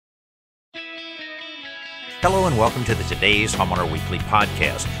Hello and welcome to the Today's Homeowner Weekly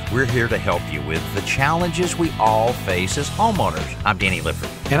Podcast. We're here to help you with the challenges we all face as homeowners. I'm Danny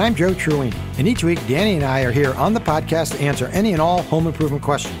Lipford. And I'm Joe Truini. And each week, Danny and I are here on the podcast to answer any and all home improvement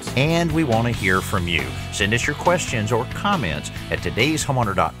questions. And we want to hear from you. Send us your questions or comments at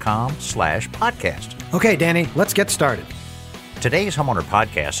todayshomeowner.com/podcast. Okay, Danny, let's get started. Today's Homeowner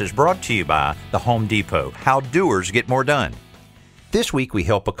Podcast is brought to you by the Home Depot, how doers get more done. This week, we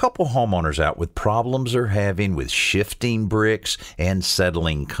help a couple homeowners out with problems they're having with shifting bricks and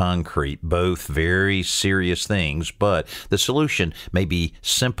settling concrete, both very serious things, but the solution may be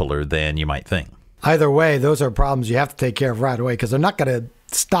simpler than you might think. Either way, those are problems you have to take care of right away because they're not going to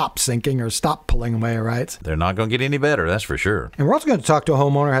stop sinking or stop pulling away, right? They're not going to get any better, that's for sure. And we're also going to talk to a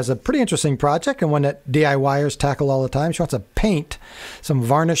homeowner who has a pretty interesting project and one that DIYers tackle all the time. She wants to paint some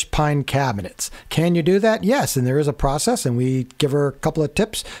varnished pine cabinets. Can you do that? Yes, and there is a process, and we give her a couple of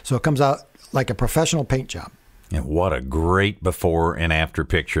tips so it comes out like a professional paint job. And what a great before and after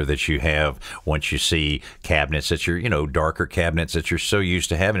picture that you have once you see cabinets that you're, darker cabinets that you're so used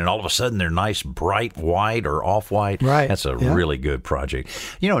to having, and all of a sudden they're nice, bright white or off-white. Right. That's a really good project.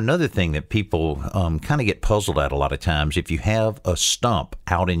 Another thing that people kind of get puzzled at a lot of times, if you have a stump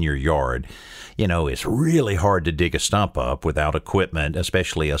out in your yard, it's really hard to dig a stump up without equipment,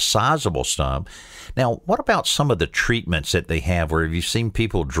 especially a sizable stump. Now, what about some of the treatments that they have where have you seen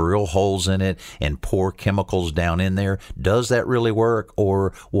people drill holes in it and pour chemicals down in there? Does that really work,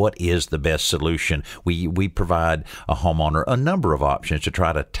 or what is the best solution? We provide a homeowner a number of options to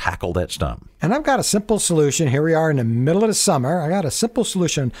try to tackle that stump. And I've got a simple solution. Here we are in the middle of the summer. I got a simple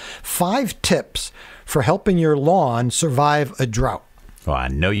solution, 5 tips for helping your lawn survive a drought. Well, I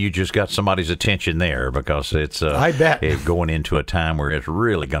know you just got somebody's attention there because it's I bet. Going into a time where it's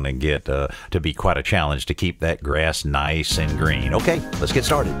really going to get to be quite a challenge to keep that grass nice and green. Okay, let's get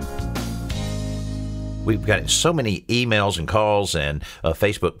started. We've got so many emails and calls and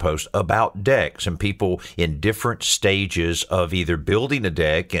Facebook posts about decks and people in different stages of either building a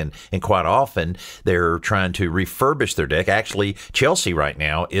deck and quite often they're trying to refurbish their deck. Actually, Chelsea right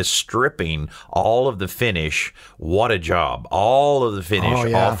now is stripping all of the finish. What a job. All of the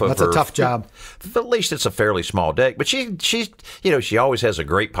finish off of that's her. A tough job. At least it's a fairly small deck, but she always has a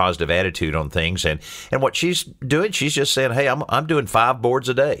great positive attitude on things. And what she's doing, she's just saying, hey, I'm doing 5 boards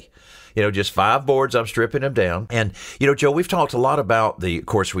a day. Just 5 boards, I'm stripping them down. And, Joe, we've talked a lot about of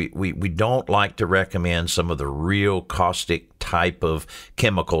course, we don't like to recommend some of the real caustic type of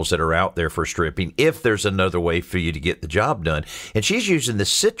chemicals that are out there for stripping if there's another way for you to get the job done. And she's using the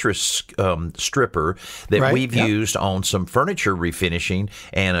citrus stripper that we've used on some furniture refinishing.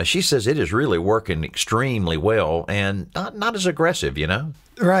 And she says it is really working extremely well and not as aggressive,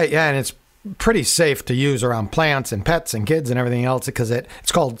 Right, yeah, and it's pretty safe to use around plants and pets and kids and everything else because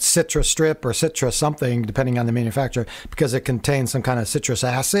it's called citrus strip or citrus something depending on the manufacturer because it contains some kind of citrus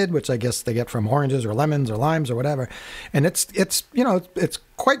acid, which I guess they get from oranges or lemons or limes or whatever, and it's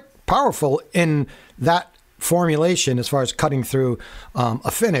quite powerful in that formulation as far as cutting through a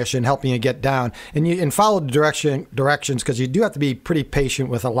finish and helping you get down and follow the directions because you do have to be pretty patient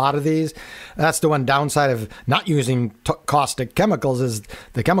with a lot of these. That's the one downside of not using caustic chemicals is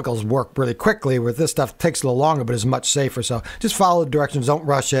the chemicals work really quickly. With this stuff, it takes a little longer, but is much safer. So just follow the directions, don't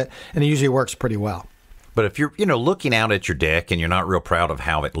rush it, and it usually works pretty well. But if you're, looking out at your deck and you're not real proud of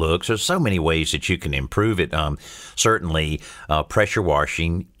how it looks, there's so many ways that you can improve it. Certainly, pressure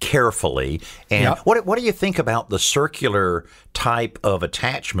washing carefully. And what do you think about the circular type of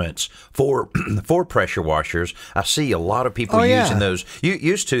attachments for pressure washers? I see a lot of people using those.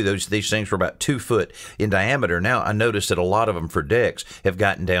 These things were about 2 foot in diameter. Now I noticed that a lot of them for decks have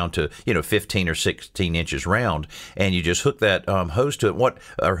gotten down to 15 or 16 inches round, and you just hook that hose to it,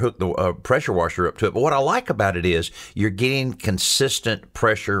 or hook the pressure washer up to it. But what I like about it is you're getting consistent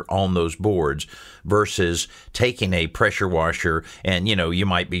pressure on those boards versus taking a pressure washer and, you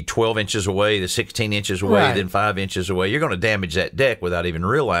might be 12 inches away, the 16 inches away, then 5 inches away. You're going to damage that deck without even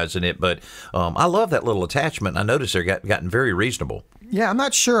realizing it. But I love that little attachment. I noticed they're gotten very reasonable. Yeah, I'm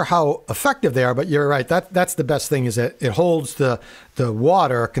not sure how effective they are, but you're right. That's the best thing is that it holds the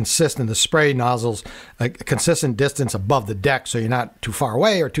water consistent, the spray nozzles a consistent distance above the deck so you're not too far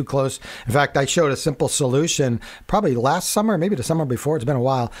away or too close. In fact, I showed a simple solution probably last summer, maybe the summer before, it's been a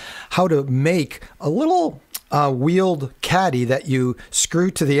while, how to make a little wheeled caddy that you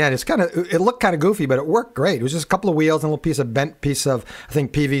screw to the end. It looked kind of goofy, but it worked great. It was just a couple of wheels and a little bent piece of, I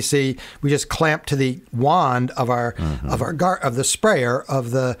think, PVC. We just clamped to the wand of the sprayer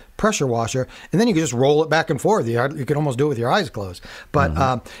of the pressure washer, and then you can just roll it back and forth. You could almost do it with your eyes closed.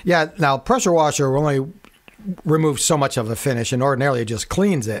 But now pressure washer, we're only removes so much of the finish, and ordinarily it just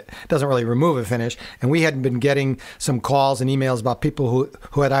cleans it. It doesn't really remove a finish. And we had been getting some calls and emails about people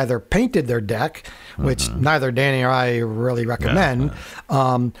who had either painted their deck, which neither Danny or I really recommend,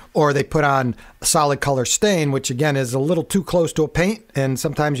 or they put on a solid color stain, which again is a little too close to a paint, and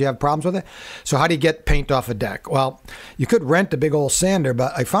sometimes you have problems with it. So how do you get paint off a deck? Well, you could rent a big old sander,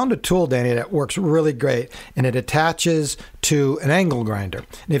 but I found a tool, Danny, that works really great, and it attaches to an angle grinder.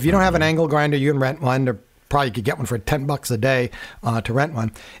 And if you don't have an angle grinder, you can rent one. Or probably could get one for $10 a day to rent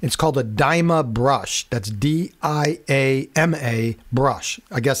one. It's called a Dyma brush. That's D-I-A-M-A brush.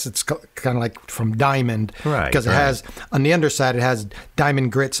 I guess it's kind of like from diamond, because it has on the underside it has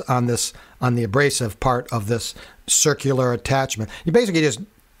diamond grits on the abrasive part of this circular attachment. You basically just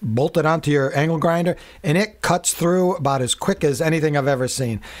bolt it onto your angle grinder, and it cuts through about as quick as anything I've ever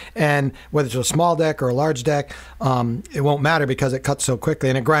seen. And whether it's a small deck or a large deck, it won't matter because it cuts so quickly,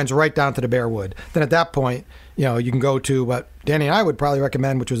 and it grinds right down to the bare wood. Then at that point, you can go to what Danny and I would probably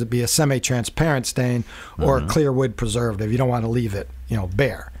recommend, which would be a semi-transparent stain or a clear wood preservative. You don't want to leave it,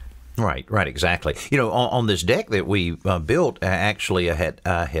 bare. Right, exactly. On this deck that we built, actually, I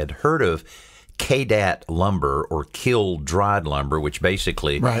had heard of KDAT lumber, or kiln-dried lumber, which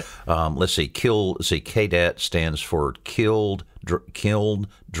basically, KDAT stands for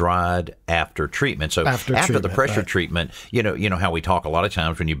kiln-dried after treatment. So after the pressure treatment, you know how we talk a lot of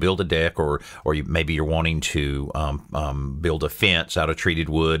times when you build a deck, or maybe you're wanting to build a fence out of treated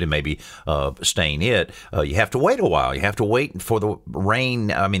wood and maybe stain it, you have to wait a while. You have to wait for the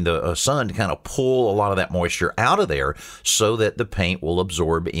the sun to kind of pull a lot of that moisture out of there so that the paint will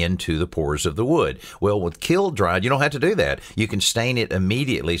absorb into the pores of the wood. Well, with kiln-dried, you don't have to do that. You can stain it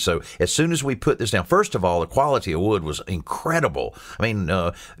immediately. So as soon as we put this down, first of all, the quality of wood was incredible.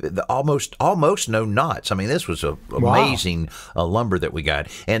 Almost no knots. This was a amazing lumber that we got.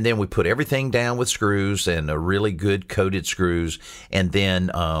 And then we put everything down with screws, and a really good coated screws, and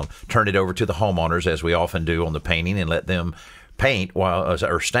then turn it over to the homeowners, as we often do on the painting, and let them paint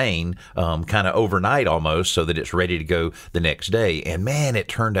or stain kind of overnight almost, so that it's ready to go the next day. And man, it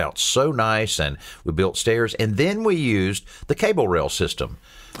turned out so nice. And we built stairs, and then we used the cable rail system.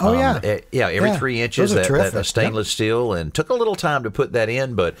 Every 3 inches, that stainless steel, and took a little time to put that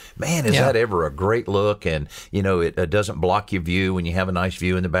in, but man, is that ever a great look. And it doesn't block your view when you have a nice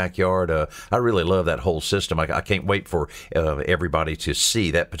view in the backyard. I really love that whole system. I can't wait for everybody to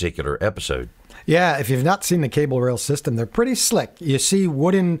see that particular episode. Yeah, if you've not seen the cable rail system, they're pretty slick. You see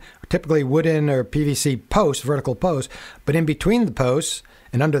typically wooden or PVC posts, vertical posts, but in between the posts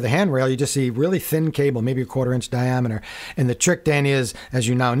and under the handrail, you just see really thin cable, maybe a 1/4 inch diameter. And the trick, Danny, is, as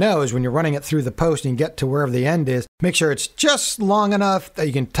you now know, is when you're running it through the post and you get to wherever the end is, make sure it's just long enough that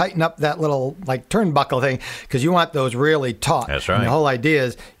you can tighten up that little turnbuckle thing, because you want those really taut. That's right. And the whole idea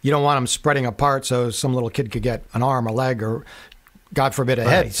is you don't want them spreading apart so some little kid could get an arm, a leg, or, God forbid, a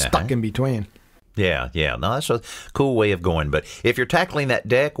head stuck in between. Yeah. No, that's a cool way of going. But if you're tackling that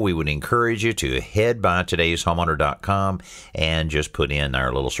deck, we would encourage you to head by today'shomeowner.com and just put in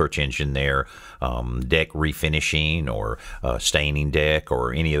our little search engine there, deck refinishing, or staining deck,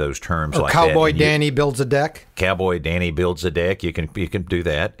 or any of those terms like that. Cowboy Danny builds a deck. Cowboy Danny builds a deck. You can do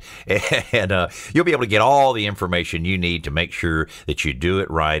that, and you'll be able to get all the information you need to make sure that you do it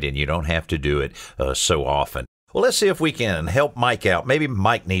right, and you don't have to do it so often. Well, let's see if we can help Mike out. Maybe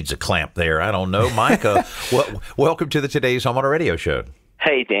Mike needs a clamp there. I don't know. Mike, welcome to the Today's Homeowner Radio Show.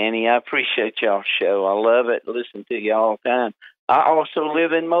 Hey, Danny, I appreciate y'all's show. I love it. Listen to you all the time. I also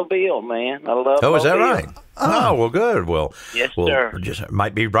live in Mobile, man. I love Mobile. Oh, is that right? Oh, well, good. Well, yes, sir. Just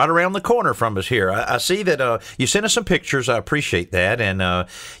might be right around the corner from us here. I see that you sent us some pictures. I appreciate that. And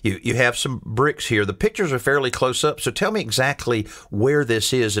you have some bricks here. The pictures are fairly close up, so tell me exactly where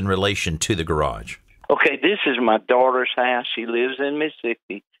this is in relation to the garage. Okay, this is my daughter's house. She lives in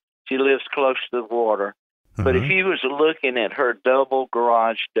Mississippi. She lives close to the water. Mm-hmm. But if you was looking at her double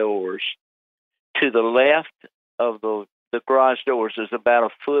garage doors, to the left of the garage doors is about a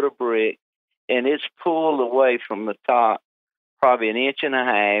foot of brick, and it's pulled away from the top probably 1.5 inches,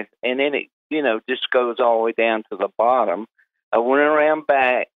 and then it, just goes all the way down to the bottom. I went around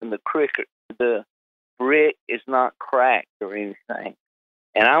back, and the brick is not cracked or anything.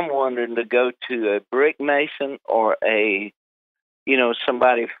 And I'm wondering to go to a brick mason or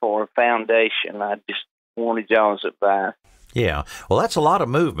somebody for a foundation. I just wanted y'all's advice. Yeah. Well, that's a lot of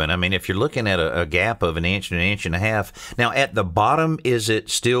movement. If you're looking at a gap of 1 inch and 1.5 inches. Now, at the bottom, is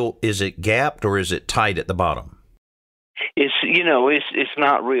it gapped, or is it tight at the bottom? It's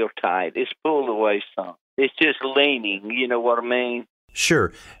not real tight. It's pulled away some. It's just leaning, you know what I mean?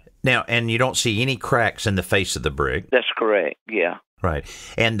 Sure. Now, and you don't see any cracks in the face of the brick? That's correct, yeah. Right.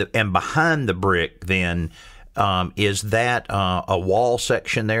 And behind the brick, then, Is that a wall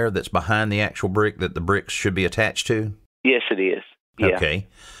section there that's behind the actual brick that the bricks should be attached to? Yes, it is. Yeah. Okay.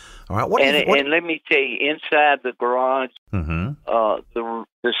 All right. And let me tell you, inside the garage,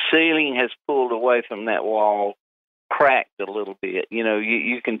 the ceiling has pulled away from that wall, cracked a little bit. You know,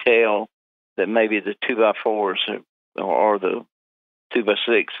 you can tell that maybe the 2x4s or the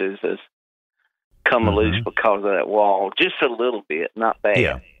 2x6s has come loose because of that wall, just a little bit, not bad.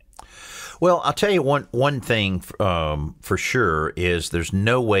 Yeah. Well, I'll tell you one thing for sure is there's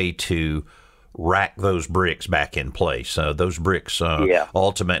no way to rack those bricks back in place. Those bricks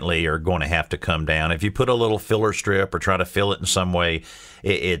ultimately are going to have to come down. If you put a little filler strip or try to fill it in some way,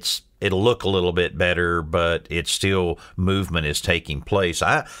 it'll look a little bit better, but it's still movement is taking place.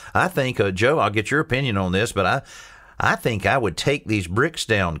 I think, Joe, I'll get your opinion on this, but I think I would take these bricks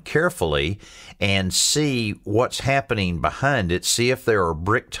down carefully and see what's happening behind it, see if there are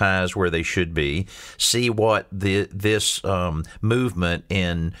brick ties where they should be, see what this movement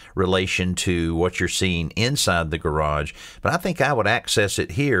in relation to what you're seeing inside the garage. But I think I would access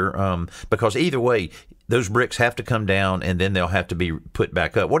it here because either way, those bricks have to come down and then they'll have to be put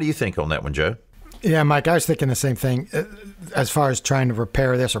back up. What do you think on that one, Joe? Yeah, Mike, I was thinking the same thing. As far as trying to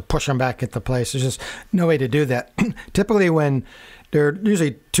repair this or push them back into place, there's just no way to do that. Typically, when there are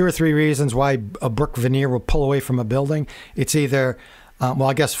usually 2 or 3 reasons why a brick veneer will pull away from a building, it's either, well,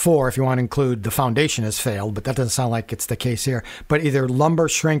 I guess 4 if you want to include the foundation has failed, but that doesn't sound like it's the case here. But either lumber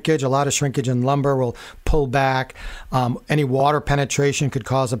shrinkage, a lot of shrinkage in lumber will pull back. Any water penetration could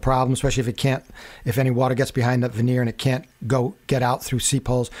cause a problem, especially if any water gets behind that veneer and it can't get out through seep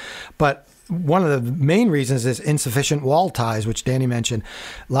holes. But one of the main reasons is insufficient wall ties, which Danny mentioned.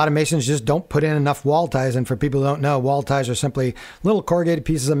 A lot of masons just don't put in enough wall ties. And for people who don't know, wall ties are simply little corrugated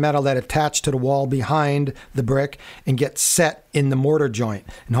pieces of metal that attach to the wall behind the brick and get set in the mortar joint.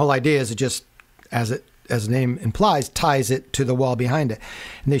 And the whole idea is it just, as the name implies, ties it to the wall behind it.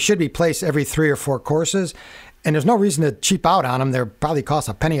 And they should be placed every 3 or 4 courses. And there's no reason to cheap out on them. They probably cost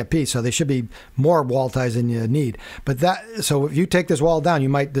a penny a piece, so they should be more wall ties than you need. So if you take this wall down, you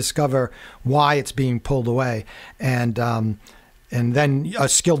might discover why it's being pulled away. And then a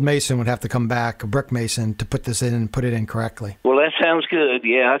skilled mason would have to come back, a brick mason, to put this in and put it in correctly. Well, that sounds good.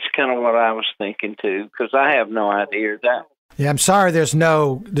 Yeah, that's kind of what I was thinking, too, because I have no idea that. Yeah, I'm sorry there's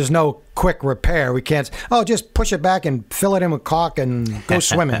no quick repair. We can't, just push it back and fill it in with caulk and go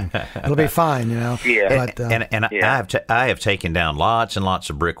swimming. It'll be fine, you know. Yeah. But, I have taken down lots and lots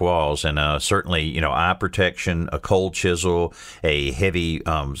of brick walls, and certainly, eye protection, a cold chisel, a heavy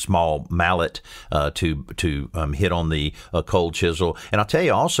small mallet to hit on the cold chisel. And I'll tell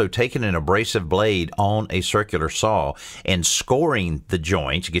you also, taking an abrasive blade on a circular saw and scoring the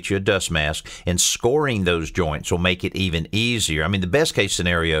joints, get you a dust mask, and scoring those joints will make it even easier. I mean, the best case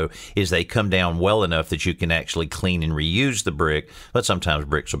scenario is they come down well enough that you can actually clean and reuse the brick, but sometimes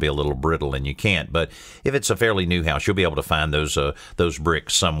bricks will be a little brittle and you can't. But if it's a fairly new house, you'll be able to find those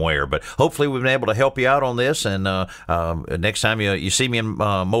bricks somewhere. But hopefully we've been able to help you out on this, and next time you see me in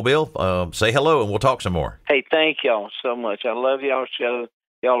Mobile, say hello and we'll talk some more. Hey, thank y'all so much. I love y'all's show.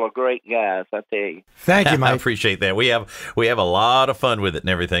 Y'all are great guys, I tell you. Thank you, Mike. I appreciate that. We have a lot of fun with it and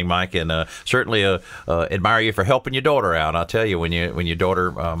everything, Mike, and certainly admire you for helping your daughter out. I'll tell you, when your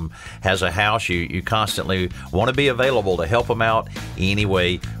daughter has a house, you constantly want to be available to help them out any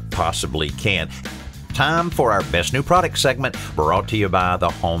way possibly can. Time for our Best New Product segment, brought to you by the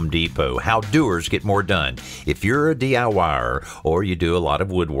Home Depot. How doers get more done. If you're a DIYer or you do a lot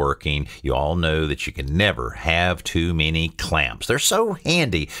of woodworking, you all know that you can never have too many clamps. They're so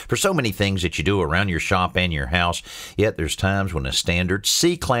handy for so many things that you do around your shop and your house, yet there's times when a standard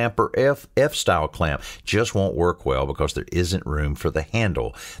C-clamp or F-style clamp just won't work well because there isn't room for the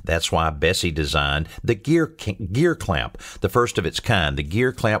handle. That's why Bessey designed the GearKlamp, the first of its kind. The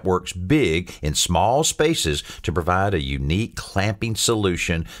GearKlamp works big in small spaces to provide a unique clamping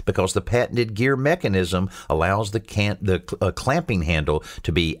solution because the patented gear mechanism allows the clamping handle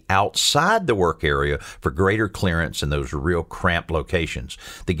to be outside the work area for greater clearance in those real cramped locations.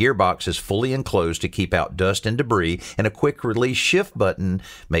 The gearbox is fully enclosed to keep out dust and debris, and a quick release shift button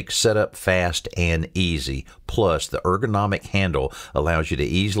makes setup fast and easy. Plus, the ergonomic handle allows you to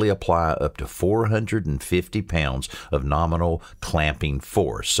easily apply up to 450 pounds of nominal clamping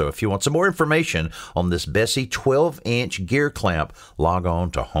force. So if you want some more information on this Bessey 12-inch gear clamp, log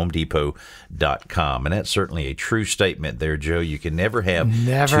on to HomeDepot.com. And that's certainly a true statement there, Joe. You can never have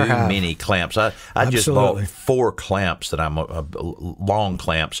too many clamps. I just bought 4 clamps that long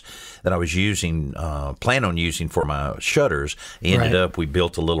clamps that I was plan on using for my shutters. Ended up, we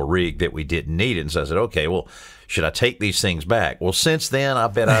built a little rig that we didn't need it. And so I said, okay, well, should I take these things back? Well, since then, I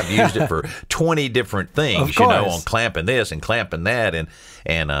bet I've used it for 20 different things, on clamping this and clamping that.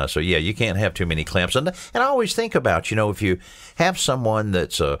 And so, yeah, you can't have too many clamps. And I always think about, if you have someone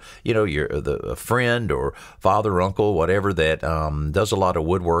that's, a friend or father, uncle, whatever, that does a lot of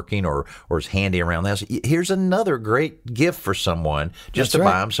woodworking or is handy around the house, here's another great gift for someone, just to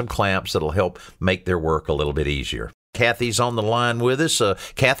buy them some clamps that'll help make their work a little bit easier. Kathy's on the line with us.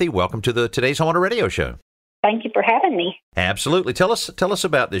 Kathy, welcome to the Today's Homeowner Radio Show. Thank you for having me. Absolutely. Tell us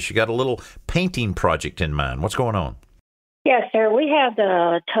about this. You got a little painting project in mind. What's going on? Yes, sir. We have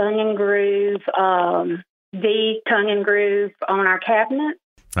the tongue and groove, on our cabinet,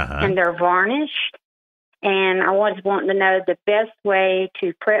 and they're varnished. And I was wanting to know the best way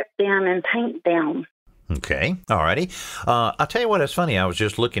to prep them and paint them. Okay. All righty. I'll tell you what, it's funny. I was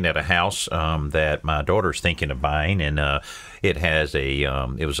just looking at a house that my daughter's thinking of buying, and it has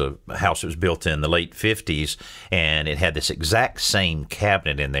it was a house that was built in the late 50s, and it had this exact same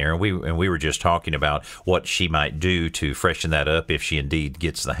cabinet in there. And we were just talking about what she might do to freshen that up if she indeed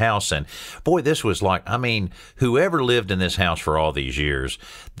gets the house. And boy, this was like, whoever lived in this house for all these years,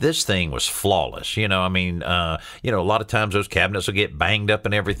 this thing was flawless. A lot of times those cabinets will get banged up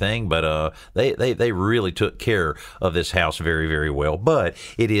and everything, but they really took care of this house very, very well. But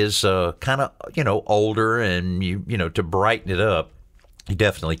it is kind of, older, and to brighten it up, you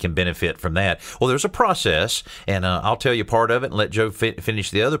definitely can benefit from that. Well, there's a process, and I'll tell you part of it and let Joe finish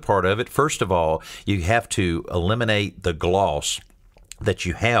the other part of it. First of all, you have to eliminate the gloss that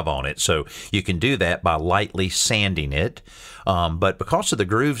you have on it. So you can do that by lightly sanding it. But because of the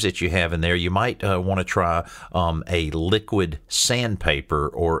grooves that you have in there, you might want to try a liquid sandpaper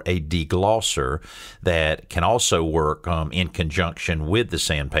or a deglosser that can also work in conjunction with the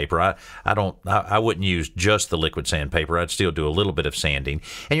sandpaper. I wouldn't use just the liquid sandpaper. I'd still do a little bit of sanding.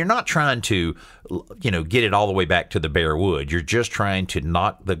 And you're not trying to, get it all the way back to the bare wood. You're just trying to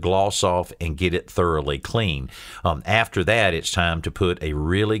knock the gloss off and get it thoroughly clean. After that, it's time to put a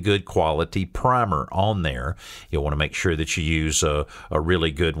really good quality primer on there. You'll want to make sure that you use a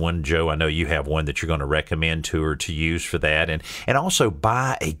really good one. Joe, I know you have one that you're going to recommend to her to use for that. And also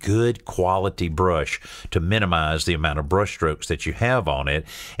buy a good quality brush to minimize the amount of brush strokes that you have on it.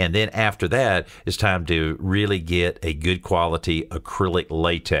 And then after that, it's time to really get a good quality acrylic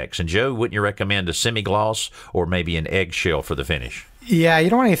latex. And Joe, wouldn't you recommend a semi-gloss or maybe an eggshell for the finish? Yeah, you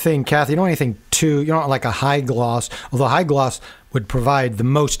don't want anything, Kathy, you don't want anything you don't want like a high gloss, although high gloss would provide the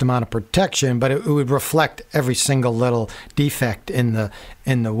most amount of protection, but it would reflect every single little defect in the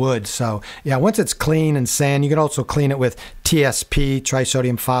wood. So yeah, once it's clean and sand, you can also clean it with TSP,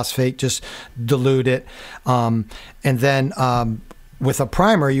 trisodium phosphate, just dilute it. And then with a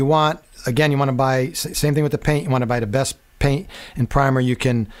primer, you want to buy, same thing with the paint, you want to buy the best paint and primer you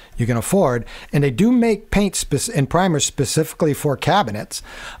can afford, and they do make paint and primers specifically for cabinets.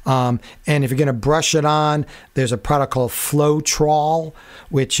 And if you're going to brush it on, there's a product called Floetrol,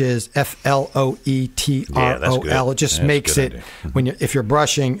 which is Floetrol. It just makes it if you're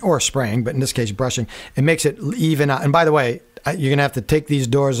brushing or spraying, but in this case brushing, it makes it even out. And by the way, you're going to have to take these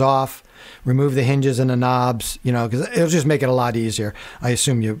doors off, remove the hinges and the knobs, because it'll just make it a lot easier. I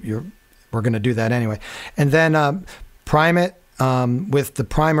assume we're going to do that anyway. And then prime it with the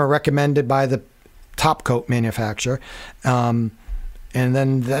primer recommended by the top coat manufacturer, and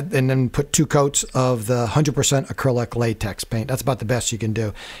then put 2 coats of the 100% acrylic latex paint. That's about the best you can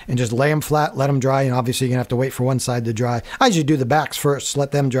do, and just lay them flat, let them dry. And obviously, you're gonna have to wait for one side to dry. I usually do the backs first,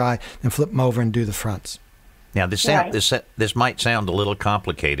 let them dry, then flip them over and do the fronts. Now, this might sound a little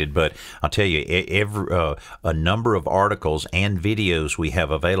complicated, but I'll tell you, a number of articles and videos we have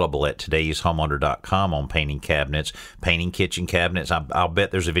available at todayshomeowner.com on painting cabinets, painting kitchen cabinets. I'll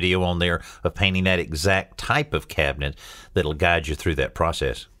bet there's a video on there of painting that exact type of cabinet that'll guide you through that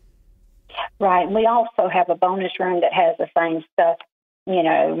process. Right. And we also have a bonus room that has the same stuff,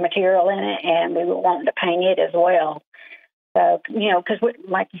 material in it, and we were wanting to paint it as well. So, because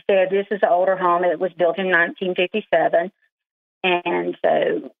like you said, this is an older home. It was built in 1957, and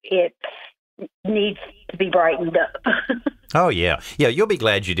so it needs to be brightened up. Oh, yeah. Yeah, you'll be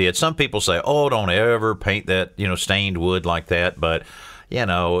glad you did. Some people say, oh, don't ever paint that, stained wood like that. But,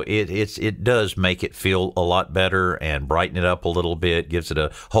 it does make it feel a lot better and brighten it up a little bit, gives it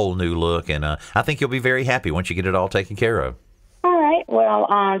a whole new look. And I think you'll be very happy once you get it all taken care of. All right. Well,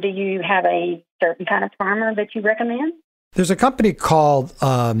 do you have a certain kind of primer that you recommend? There's a company called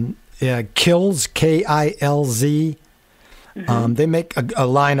Kilz, K-I-L-Z. They make a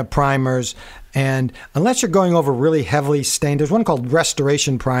line of primers, and unless you're going over really heavily stained, there's one called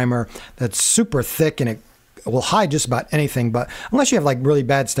Restoration Primer that's super thick, and it will hide just about anything. But unless you have like really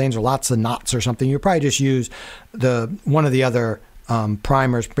bad stains or lots of knots or something, you probably just use one of the other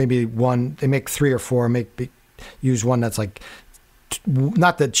primers. Maybe one. They make 3 or 4. Use one that's like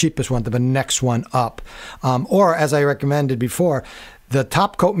not the cheapest one, but the next one up. Or as I recommended before, the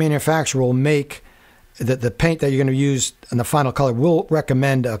top coat manufacturer will make the paint that you're going to use in the final color will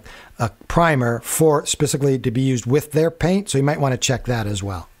recommend a primer for specifically to be used with their paint. So you might want to check that as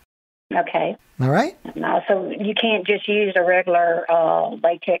well. Okay. All right. No, so you can't just use a regular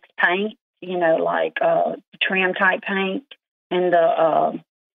latex paint, like trim type paint and the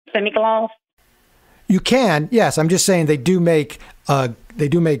semi-gloss? You can, yes. I'm just saying they do make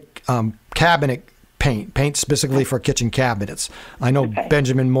cabinet paint specifically for kitchen cabinets. I know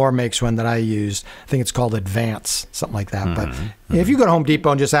Benjamin Moore makes one that I use. I think it's called Advance, something like that. But if you go to Home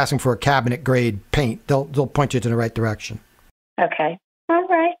Depot and just ask them for a cabinet grade paint, they'll point you to the right direction. Okay. All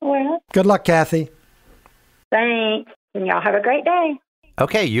right. Well. Good luck, Kathy. Thanks. And y'all have a great day.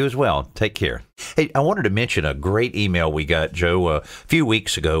 Okay, you as well. Take care. Hey, I wanted to mention a great email we got, Joe. A few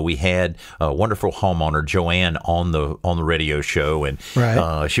weeks ago, we had a wonderful homeowner, Joanne, on the radio show, and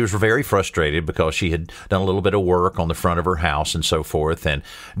she was very frustrated because she had done a little bit of work on the front of her house and so forth, and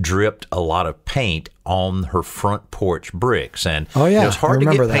dripped a lot of paint on her front porch bricks. And it's hard to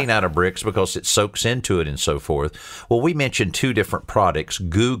get paint out of bricks because it soaks into it and so forth. Well, we mentioned 2 different products,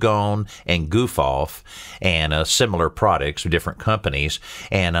 Goo Gone and Goof Off, and similar products with different companies.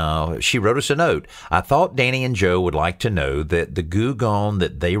 And she wrote us a note. I thought Danny and Joe would like to know that the Goo Gone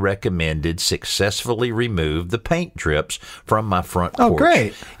that they recommended successfully removed the paint drips from my front porch. Oh,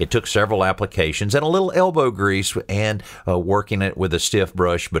 great. It took several applications and a little elbow grease and working it with a stiff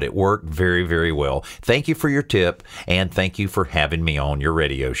brush, but it worked very, very well. Thank you for your tip, and thank you for having me on your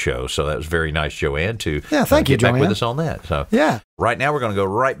radio show. So that was very nice, Joanne, to get back with us on that. So right now we're going to go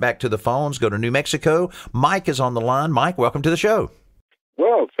right back to the phones, go to New Mexico. Mike is on the line. Mike, welcome to the show.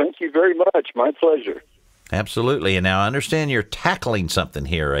 Well, thank you very much. My pleasure. Absolutely. And now I understand you're tackling something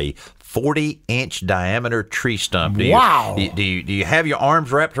here, a 40-inch diameter tree stump. Do you have your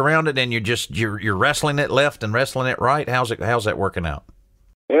arms wrapped around it and you're wrestling it left and wrestling it right? How's that working out?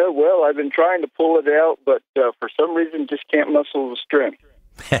 Yeah, well, I've been trying to pull it out, but for some reason just can't muscle the strength.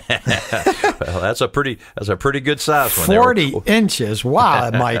 Well, that's a pretty good size one. 40 inches.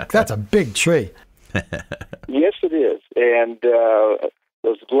 Wow, Mike, that's a big tree. Yes, it is. And I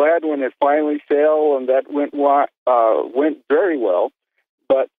was glad when it finally fell, and that went very well.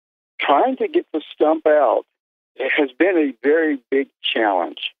 But trying to get the stump out has been a very big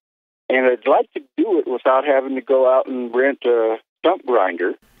challenge. And I'd like to do it without having to go out and rent a stump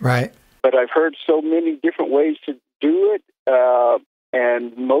grinder. Right. But I've heard so many different ways to do it,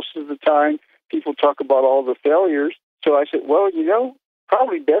 and most of the time people talk about all the failures. So I said, well,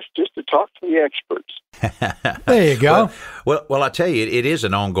 probably best just to talk to the experts. There you go. Well, I tell you, it is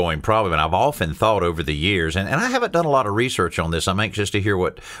an ongoing problem, and I've often thought over the years, and I haven't done a lot of research on this. I'm anxious to hear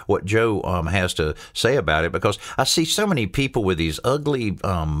what Joe has to say about it, because I see so many people with these ugly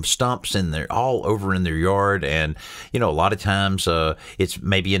stumps all over in their yard, and a lot of times it's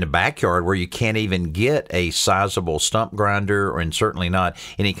maybe in the backyard where you can't even get a sizable stump grinder, and certainly not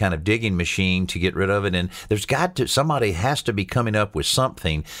any kind of digging machine to get rid of it. And somebody has to be coming up with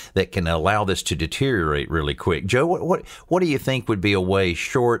something that can allow this to deteriorate really quick. Joe, what do you think would be a way,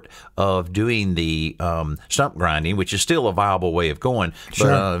 short of doing the stump grinding, which is still a viable way of going,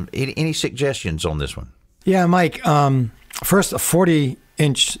 but any suggestions on this one? Yeah, Mike, first, a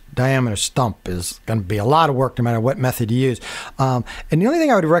 40-inch diameter stump is going to be a lot of work no matter what method you use. And the only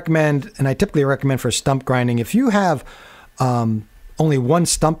thing I would recommend, and I typically recommend for stump grinding, if you have only one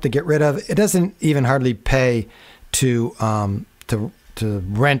stump to get rid of, it doesn't even hardly pay to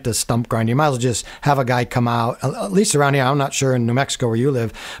rent a stump grinder. You might as well just have a guy come out, at least around here. I'm not sure in New Mexico where you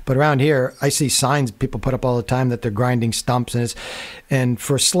live, but around here, I see signs people put up all the time that they're grinding stumps. And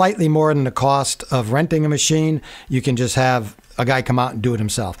for slightly more than the cost of renting a machine, you can just have a guy come out and do it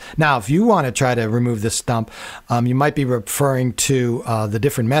himself. Now, if you want to try to remove this stump, you might be referring to the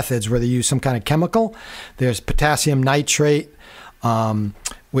different methods where they use some kind of chemical. There's potassium nitrate,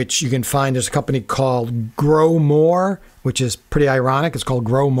 which you can find. There's a company called Grow More, which is pretty ironic. It's called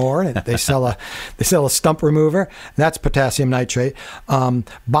Grow More. They sell a stump remover. That's potassium nitrate.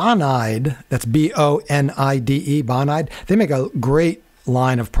 Bonide, that's Bonide, Bonide. They make a great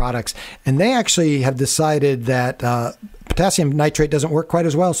line of products, and they actually have decided that potassium nitrate doesn't work quite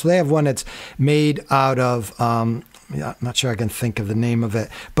as well. So they have one that's made out of I'm not sure I can think of the name of it,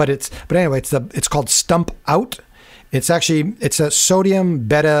 but anyway, it's called Stump Out. It's a sodium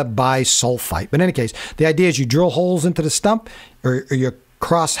beta bisulfite. But in any case, the idea is you drill holes into the stump, or you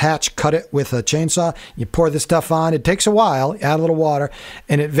cross-hatch cut it with a chainsaw. You pour the stuff on. It takes a while. Add a little water,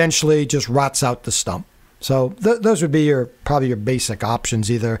 and it eventually just rots out the stump. So those would be probably your basic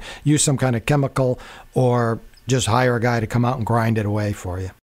options. Either use some kind of chemical or just hire a guy to come out and grind it away for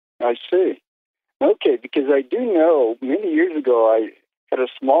you. I see. Okay, because I do know many years ago I had a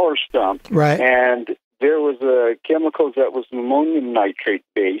smaller stump, right, and there was a chemical that was ammonium nitrate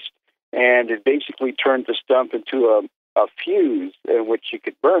based, and it basically turned the stump into a fuse in which you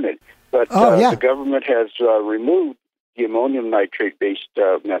could burn it. But the government has removed the ammonium nitrate based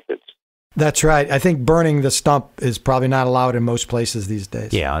methods. That's right. I think burning the stump is probably not allowed in most places these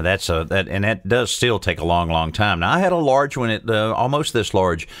days. Yeah, and that does still take a long, long time. Now, I had a large one, almost this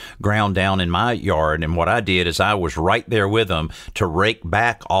large, ground down in my yard, and what I did is I was right there with him to rake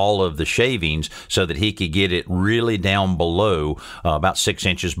back all of the shavings so that he could get it really down below, about 6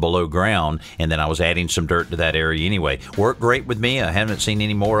 inches below ground, and then I was adding some dirt to that area anyway. Worked great with me. I haven't seen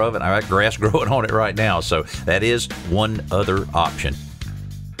any more of it. I got grass growing on it right now, so that is one other option.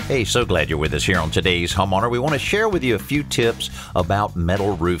 Hey, so glad you're with us here on today's Homeowner. We want to share with you a few tips about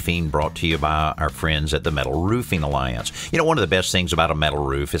metal roofing brought to you by our friends at the Metal Roofing Alliance. You know, one of the best things about a metal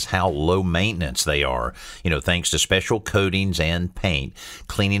roof is how low maintenance they are. You know, thanks to special coatings and paint,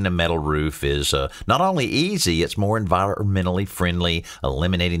 cleaning a metal roof is not only easy, it's more environmentally friendly,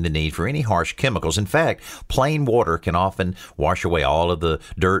 eliminating the need for any harsh chemicals. In fact, plain water can often wash away all of the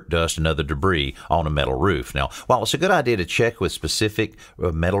dirt, dust, and other debris on a metal roof. Now, while it's a good idea to check with specific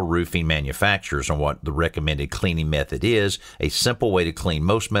metal roofing manufacturers on what the recommended cleaning method is, a simple way to clean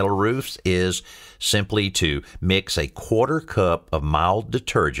most metal roofs is simply to mix a 1/4 cup of mild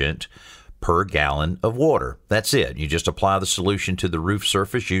detergent per gallon of water. That's it. You just apply the solution to the roof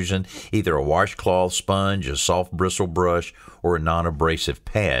surface using either a washcloth, sponge, a soft bristle brush, or a non-abrasive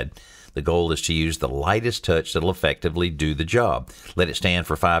pad. The goal is to use the lightest touch that will effectively do the job. Let it stand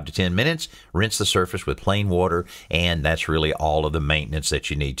for 5 to 10 minutes, rinse the surface with plain water, and that's really all of the maintenance that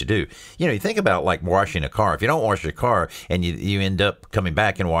you need to do. You know, you think about like washing a car. If you don't wash your car and you end up coming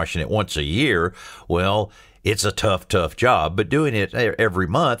back and washing it once a year, well, it's a tough job, but doing it every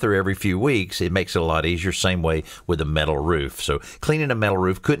month or every few weeks, it makes it a lot easier. Same way with a metal roof. So cleaning a metal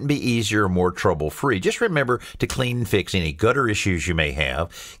roof couldn't be easier or more trouble-free. Just remember to clean and fix any gutter issues you may have.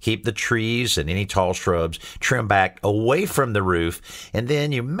 Keep the trees and any tall shrubs trimmed back away from the roof, and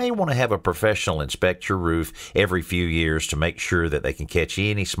then you may want to have a professional inspect your roof every few years to make sure that they can catch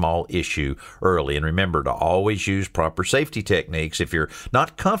any small issue early. And remember to always use proper safety techniques. If you're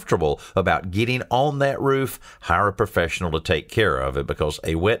not comfortable about getting on that roof, hire a professional to take care of it, because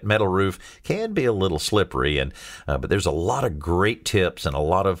a wet metal roof can be a little slippery. And but there's a lot of great tips and a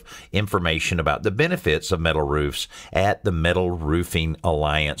lot of information about the benefits of metal roofs at the Metal Roofing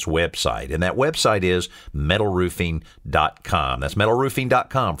Alliance website. And that website is metalroofing.com. That's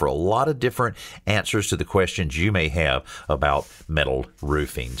metalroofing.com for a lot of different answers to the questions you may have about metal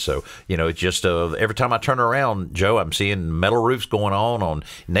roofing. So, you know, it's just every time I turn around, Joe, I'm seeing metal roofs going on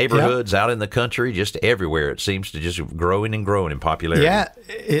neighborhoods out in the country, just everywhere. It seems to just growing and growing in popularity. Yeah,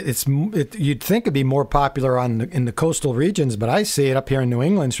 you'd think it'd be more popular in the coastal regions, but I see it up here in New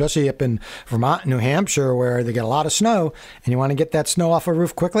England, especially up in Vermont, New Hampshire, where they get a lot of snow, and you want to get that snow off a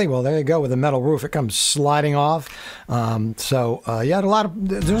roof quickly. Well, there you go with a metal roof; it comes sliding off. There's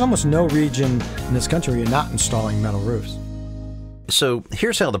almost no region in this country where you're not installing metal roofs. So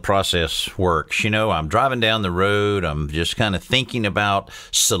here's how the process works. You know, I'm driving down the road. I'm just kind of thinking about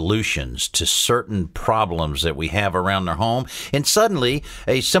solutions to certain problems that we have around our home. And suddenly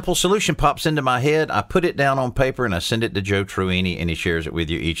a simple solution pops into my head. I put it down on paper and I send it to Joe Truini, and he shares it with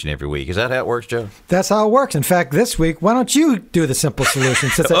you each and every week. Is that how it works, Joe? That's how it works. In fact, this week, why don't you do the simple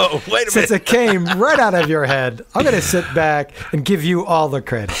solution? Since wait a minute. Since it came right out of your head, I'm going to sit back and give you all the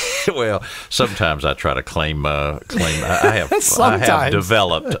credit. Well, sometimes I try to claim I have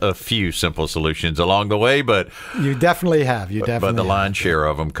developed a few simple solutions along the way, but you definitely have. But the lion's share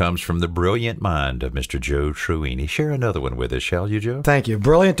of them comes from the brilliant mind of Mr. Joe Truini. Share another one with us, shall you, Joe? Thank you.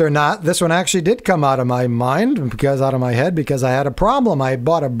 Brilliant or not, this one actually did come out of my mind, out of my head, because I had a problem. I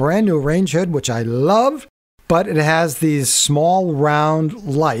bought a brand new range hood, which I love, but it has these small round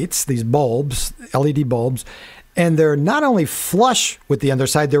lights, these bulbs, LED bulbs, and they're not only flush with the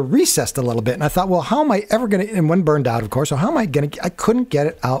underside, they're recessed a little bit. And I thought, well, how am I ever going to, and one burned out, of course, so how am I going to, I couldn't get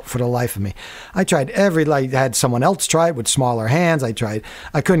it out for the life of me. I tried every light, I had someone else try it with smaller hands. I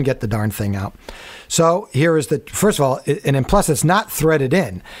couldn't get the darn thing out. So here is first of all, and plus it's not threaded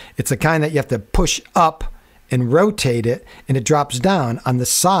in. It's the kind that you have to push up and rotate it, and it drops down on the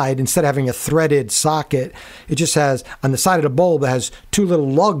side. Instead of having a threaded socket, it just has, on the side of the bulb, it has two little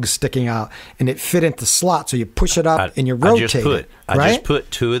lugs sticking out, and it fit into slots. So you push it up and you rotate it. I just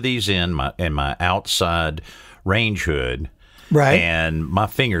put two of these in my outside range hood. Right. And my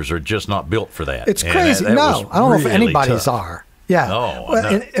fingers are just not built for that. It's crazy. I don't know if anybody's tough. are. Yeah.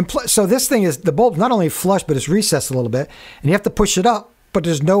 No, so this thing is, the bulb's not only flush, but it's recessed a little bit, and you have to push it up, but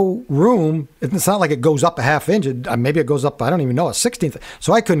there's no room. It's not like it goes up a half inch. Maybe it goes up, I don't even know, a 16th.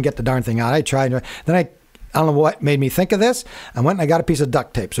 So I couldn't get the darn thing out. I tried. Then I don't know what made me think of this. I went and I got a piece of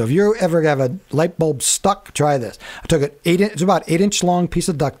duct tape. So if you ever have a light bulb stuck, try this. I took it's about 8-inch long piece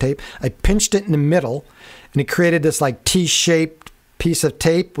of duct tape. I pinched it in the middle, and it created this like T-shaped piece of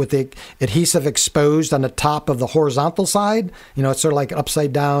tape with the adhesive exposed on the top of the horizontal side. It's sort of like an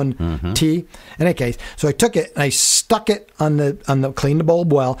upside down T. In any case, so I took it and I stuck it cleaned the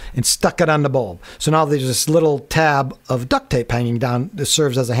bulb well and stuck it on the bulb. So now there's this little tab of duct tape hanging down that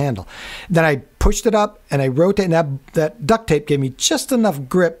serves as a handle. Then I pushed it up and I rotated, and that duct tape gave me just enough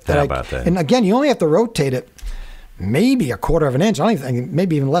grip that that? And again, you only have to rotate it maybe a quarter of an inch. I don't even think,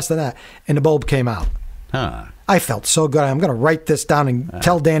 maybe even less than that. And the bulb came out. Huh. I felt so good. I'm going to write this down and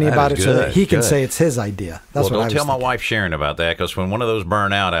tell Danny about it so that he can say it's his idea. That's what I was don't tell my thinking. wife Sharon about that, because when one of those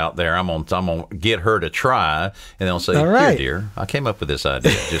burn out there, I'm gonna get her to try, and they'll say, All right. "Here, dear, I came up with this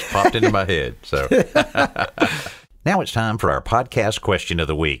idea. It just popped into my head." So. Now it's time for our podcast question of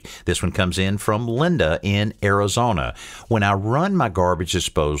the week. This one comes in from Linda in Arizona. When I run my garbage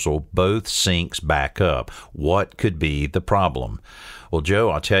disposal, both sinks back up. What could be the problem? Well,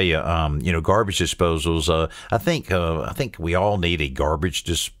 Joe, I'll tell you, garbage disposals. I think we all need a garbage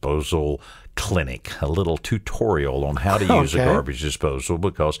disposal clinic, a little tutorial on how to use a garbage disposal,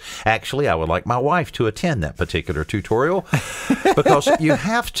 because actually I would like my wife to attend that particular tutorial, because you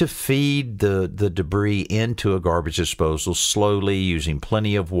have to feed the debris into a garbage disposal slowly, using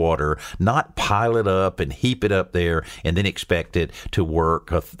plenty of water, not pile it up and heap it up there and then expect it to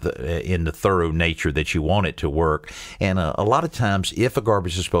work in the thorough nature that you want it to work. And a lot of times, if a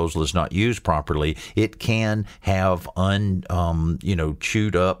garbage disposal is not used properly, it can have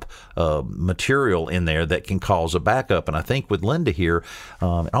chewed up material in there that can cause a backup. And I think with Linda here,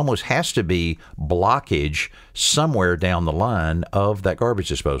 it almost has to be blockage somewhere down the line of that garbage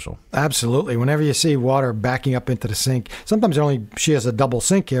disposal. Absolutely. Whenever you see water backing up into the sink, sometimes she has a double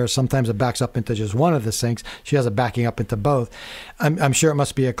sink here. Sometimes it backs up into just one of the sinks. She has it backing up into both. I'm sure it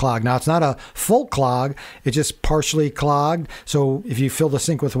must be a clog. Now, it's not a full clog. It's just partially clogged. So if you fill the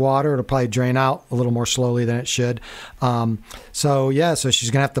sink with water, it'll probably drain out a little more slowly than it should. So she's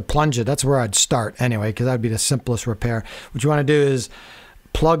going to have to plunge it. That's where I'd start anyway, because that would be the simplest repair. What you want to do is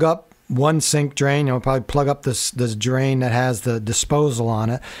plug up one sink drain. Probably plug up this drain that has the disposal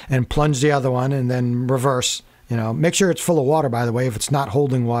on it, and plunge the other one, and then reverse. Make sure it's full of water, by the way. If it's not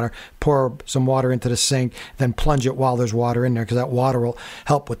holding water, pour some water into the sink, then plunge it while there's water in there, because that water will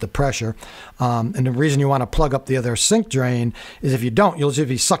help with the pressure. And the reason you want to plug up the other sink drain is if you don't, you'll just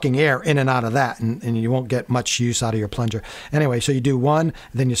be sucking air in and out of that, and you won't get much use out of your plunger. Anyway, so you do one,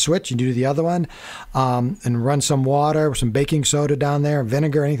 then you switch, you do the other one, and run some water, some baking soda down there,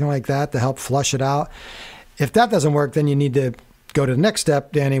 vinegar, anything like that to help flush it out. If that doesn't work, then you need to go to the next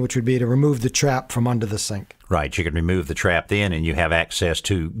step, Danny, which would be to remove the trap from under the sink. Right. You can remove the trap then, and you have access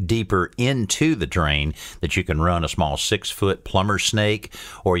to deeper into the drain that you can run a small 6-foot plumber snake,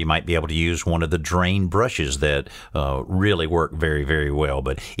 or you might be able to use one of the drain brushes that really work very, very well.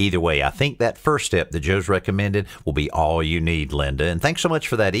 But either way, I think that first step that Joe's recommended will be all you need, Linda. And thanks so much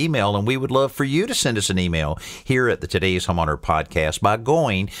for that email. And we would love for you to send us an email here at the Today's Homeowner Podcast by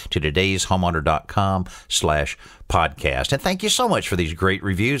going to todayshomeowner.com/podcast. And thank you so much for these great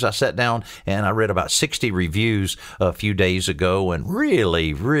reviews. I sat down and I read about 60 reviews a few days ago, and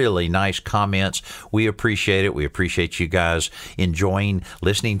really, really nice comments. We appreciate it. We appreciate you guys enjoying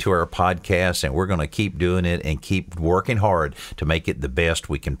listening to our podcast, and we're going to keep doing it and keep working hard to make it the best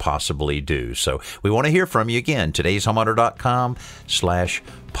we can possibly do. So we want to hear from you again.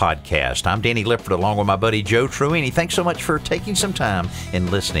 todayshomeowner.com/podcast. I'm Danny Lipford, along with my buddy Joe Truini. Thanks so much for taking some time and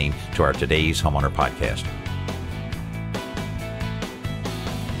listening to our Today's Homeowner Podcast.